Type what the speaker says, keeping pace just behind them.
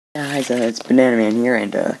Guys, it's Banana Man here,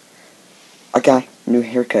 and I got new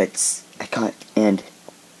haircuts. I cut, and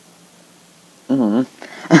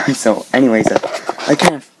so, anyways, I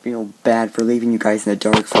kind of feel bad for leaving you guys in the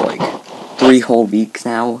dark for like 3 whole weeks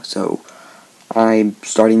now. So I'm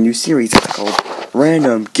starting a new series. It's called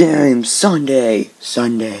Random Game Sunday,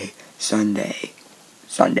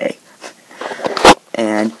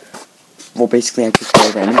 and well, basically, I just play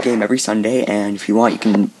a random game every Sunday, and if you want, you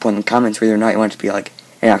can put in the comments whether or not you want it to be like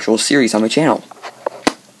an actual series on my channel.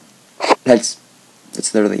 That's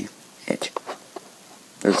literally it.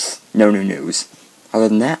 There's no new news other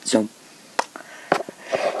than that, so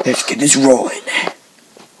let's get this rolling.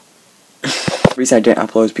 The reason I didn't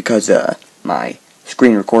upload is because my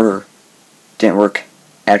screen recorder didn't work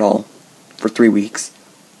at all for 3 weeks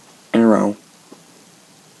in a row.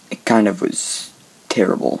 It kind of was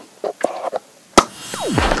terrible.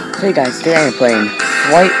 Hey guys, today I'm playing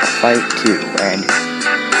Flight Fight 2, and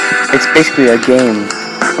it's basically a game.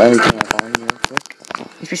 Let me turn my volume real quick.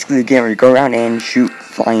 It's basically a game where you go around and shoot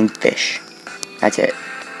flying fish. That's it.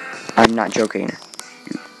 I'm not joking.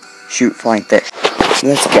 You shoot flying fish.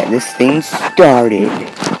 Let's get this thing started.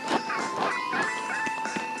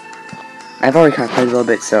 I've already kind of played a little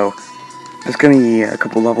bit, so there's gonna be a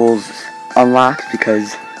couple levels unlocked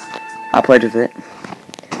because I played with it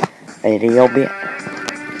a little bit.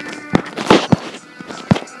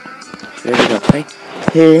 There we go, play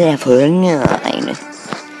level 9.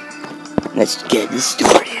 Let's get this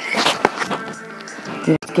started.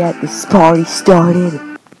 Let's get this party started.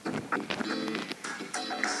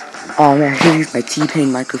 Oh man, I should use my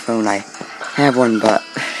T-Pain microphone. I have one, but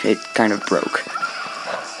it kind of broke.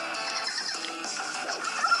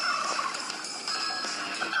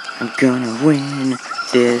 I'm gonna win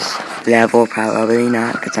this level, probably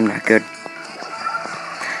not, because I'm not good.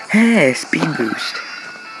 Hey, speed boost.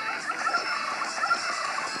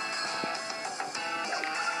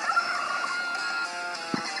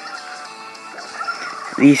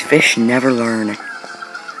 These fish never learn.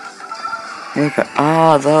 Look at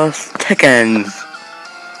all those chickens.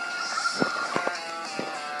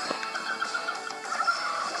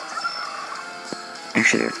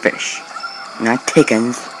 Actually, they're fish, not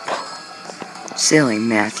chickens. Silly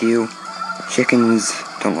Matthew. Chickens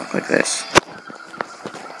don't look like this.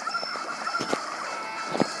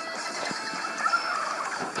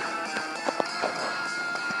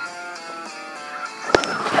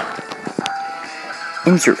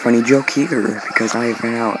 Insert funny joke here, because I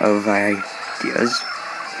ran out of ideas.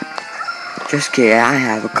 Just kidding, I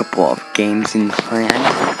have a couple of games in plan.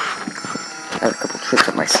 I have a couple tricks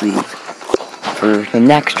up my sleeve for the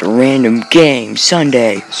next random game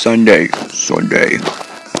Sunday.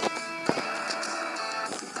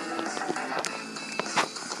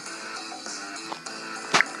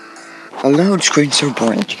 A load screen's so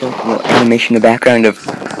boring. You got a little animation in the background of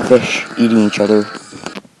fish eating each other.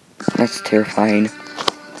 That's terrifying.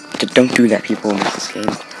 Don't do that, people, in this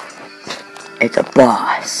game. It's a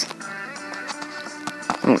boss.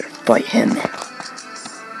 I'm gonna fight him.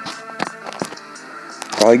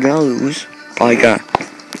 Probably gonna lose. Probably gonna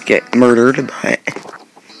get murdered, but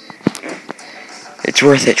it's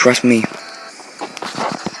worth it, trust me.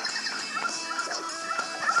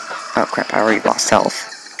 Oh crap, I already lost health.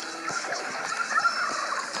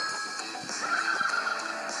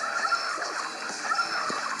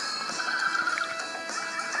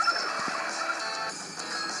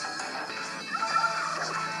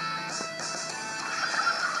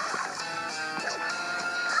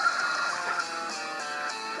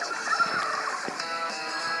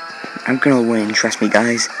 I'm gonna win, trust me,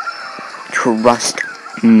 guys. Trust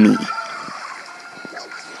me.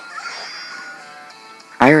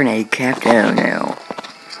 Iron Egg Captain, oh no.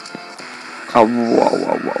 Oh,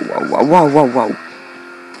 whoa.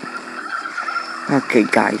 Okay,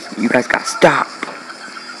 guys, you guys gotta stop.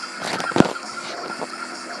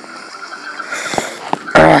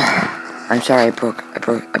 I'm sorry, I broke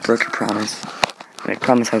your promise. I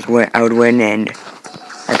promised I would win, and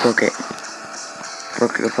I broke it.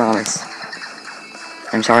 Broke the promise.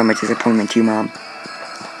 I'm sorry, my disappointment to you, Mom.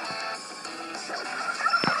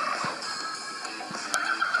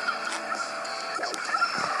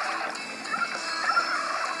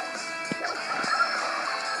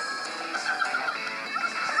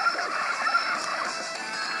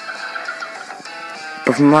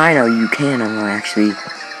 But from what I know, you can actually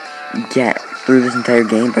get through this entire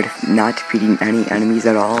game, but if not defeating any enemies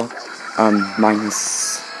at all,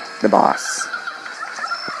 minus the boss.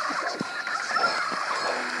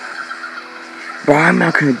 But I'm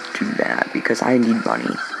not gonna do that because I need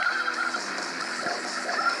money.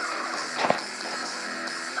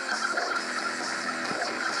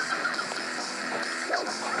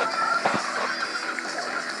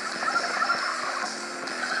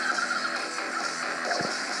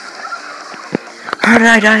 How did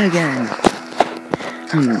I die again?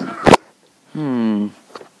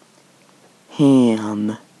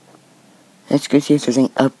 Let's go see if there's any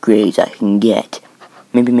upgrades I can get.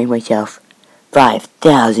 Maybe make myself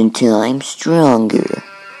 5,000 times stronger.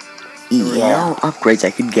 Yeah. No upgrades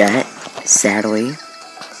I could get, sadly.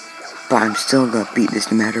 But I'm still gonna beat this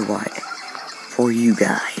no matter what. For you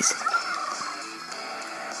guys.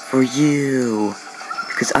 For you.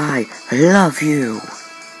 Because I love you.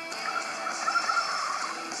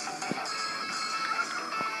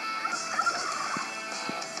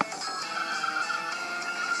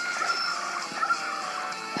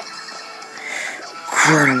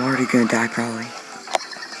 Crud, I'm already gonna die probably.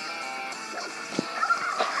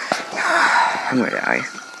 I'm gonna die.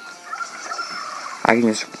 I can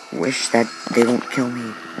just wish that they won't kill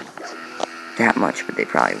me that much, but they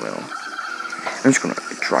probably will. I'm just gonna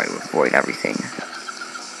try to avoid everything.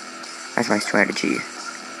 That's my strategy.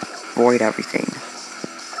 Avoid everything.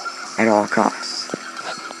 At all costs.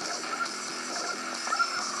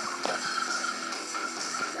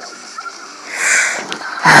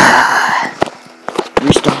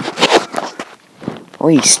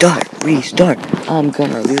 Restart. I'm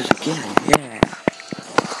gonna lose again, yeah.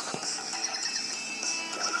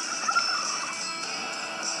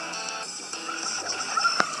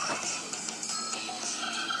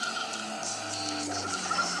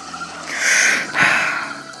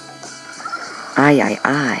 I,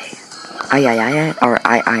 or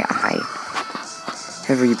I.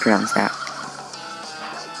 However you pronounce that.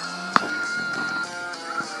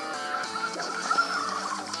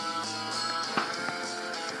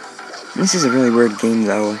 This is a really weird game,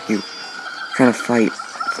 though. You kind of fight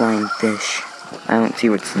flying fish. I don't see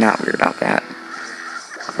what's not weird about that.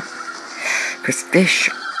 Because fish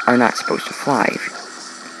are not supposed to fly.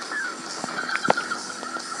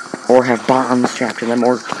 Or have bombs strapped to them,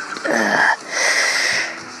 or...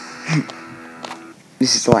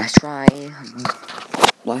 This is the last try.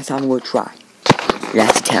 Last time we'll try.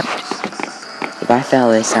 Last attempt. If I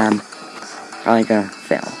fail this, I'm probably gonna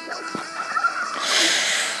fail.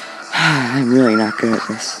 I'm really not good at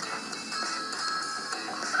this.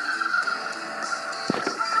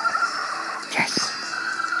 Yes.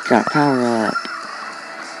 Got power up.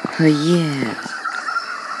 Oh yeah.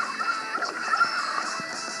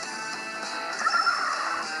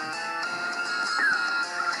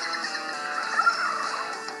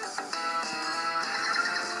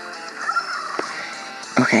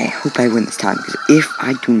 Okay, hope I win this time, because if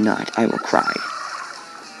I do not, I will cry.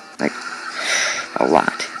 Like, a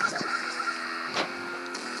lot.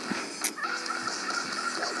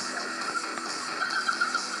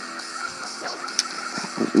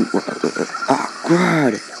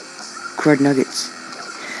 Crud nuggets.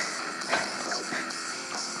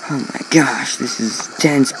 Oh my gosh, this is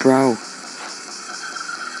tense, bro.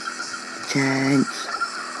 Tense.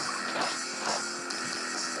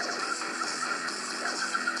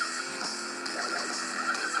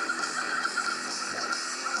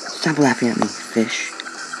 Stop laughing at me, fish.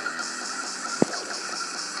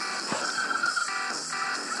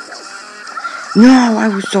 No, I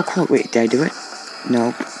was so close. Wait, did I do it?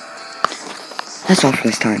 Nope. That's all for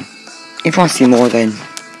this time. If you want to see more, then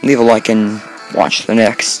leave a like and watch the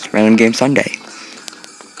next Random Game Sunday.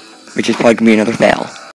 Which is probably going to be another fail.